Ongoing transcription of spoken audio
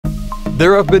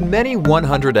There have been many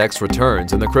 100x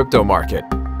returns in the crypto market.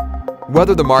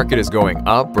 Whether the market is going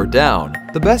up or down,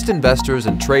 the best investors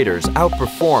and traders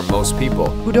outperform most people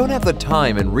who don't have the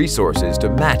time and resources to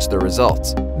match the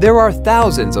results. There are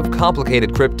thousands of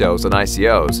complicated cryptos and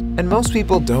ICOs, and most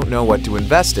people don't know what to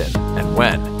invest in and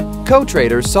when.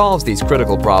 CoTrader solves these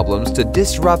critical problems to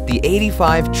disrupt the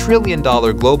 $85 trillion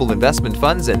global investment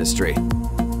funds industry.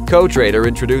 CoTrader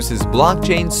introduces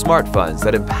blockchain smart funds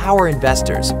that empower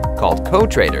investors, called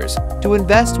cotraders, to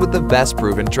invest with the best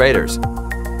proven traders.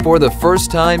 For the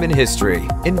first time in history,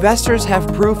 investors have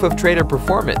proof of trader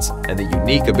performance and the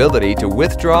unique ability to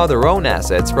withdraw their own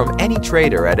assets from any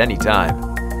trader at any time.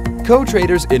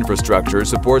 CoTrader's infrastructure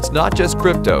supports not just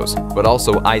cryptos, but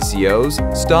also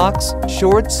ICOs, stocks,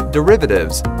 shorts,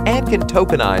 derivatives, and can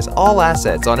tokenize all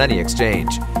assets on any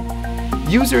exchange.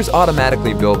 Users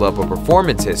automatically build up a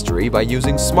performance history by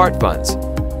using smart funds.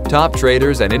 Top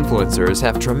traders and influencers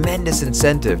have tremendous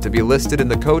incentive to be listed in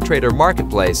the CoTrader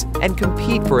marketplace and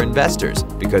compete for investors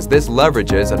because this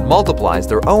leverages and multiplies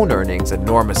their own earnings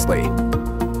enormously.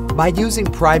 By using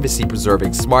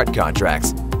privacy-preserving smart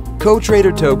contracts,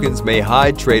 CoTrader tokens may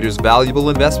hide traders' valuable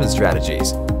investment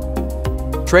strategies.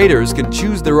 Traders can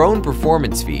choose their own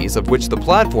performance fees, of which the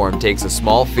platform takes a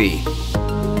small fee.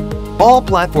 All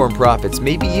platform profits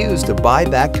may be used to buy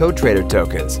back CoTrader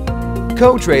tokens.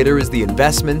 CoTrader is the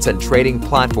investments and trading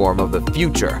platform of the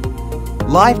future.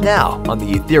 Live now on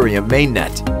the Ethereum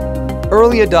mainnet.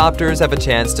 Early adopters have a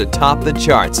chance to top the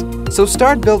charts, so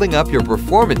start building up your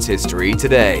performance history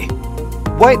today.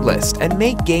 Whitelist and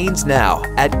make gains now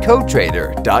at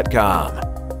cotrader.com.